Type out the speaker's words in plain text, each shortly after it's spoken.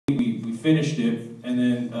finished it, and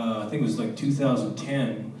then I think it was like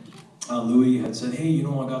 2010, Louis had said, hey, you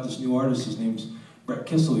know, I got this new artist, his name's Brett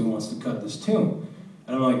Kissel, he wants to cut this tune.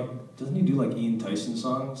 And I'm like, doesn't he do like Ian Tyson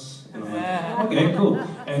songs? And I'm like, okay, cool.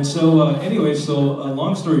 And so anyway, so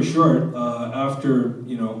long story short, after,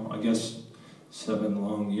 you know, I guess 7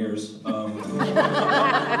 long years,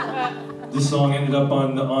 this song ended up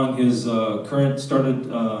on his current, started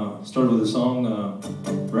with a song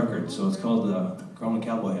record, so it's called Girl in a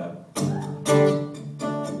Cowboy Hat.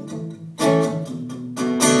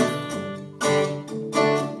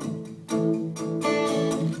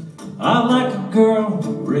 I like a girl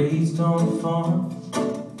raised on a farm,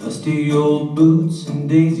 dusty old boots and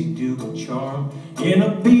Daisy Duke charm, in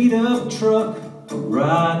a beat-up truck,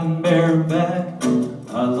 riding bareback.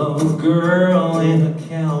 I love a girl in a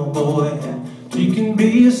cowboy hat. She can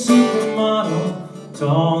be a supermodel,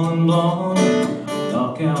 tall and blonde,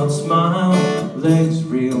 knockout smile, legs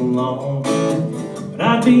real long. But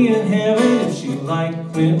I'd be in heaven if she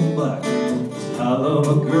liked men black. I love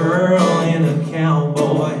a girl in a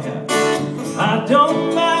cowboy hat. I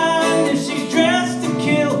don't mind if she's dressed to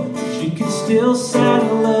kill, she can still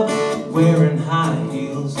saddle up wearing high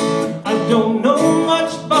heels. I don't know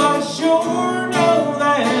much, but I sure know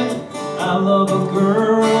that I love a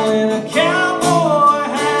girl in a cowboy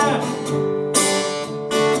hat.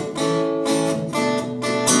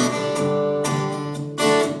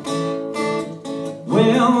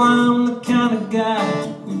 Well, I'm the kind of guy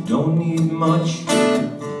who don't need much,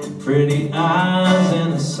 pretty eyes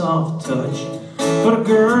and a soft touch, but a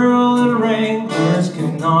girl in Wranglers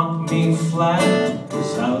can knock me flat,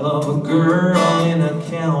 'cause I love a girl in a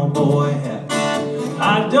cowboy hat.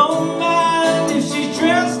 I don't mind if she's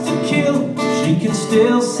dressed to kill, she can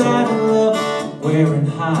still saddle up wearing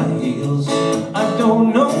high heels. I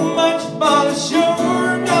don't know much, but I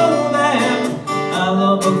sure know that I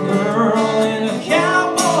love a girl in a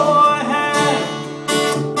cowboy hat.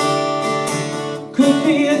 Could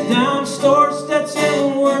be a dime store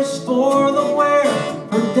Stetson, worse for the wear,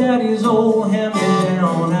 her daddy's old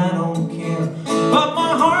hand-me-down, I don't care. But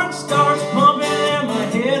my heart starts pumping and my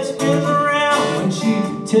head spins around when she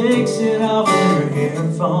takes it off and her hair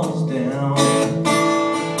falls down.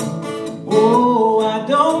 Oh, I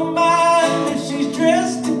don't mind if she's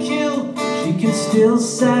dressed to kill, she can still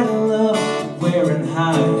saddle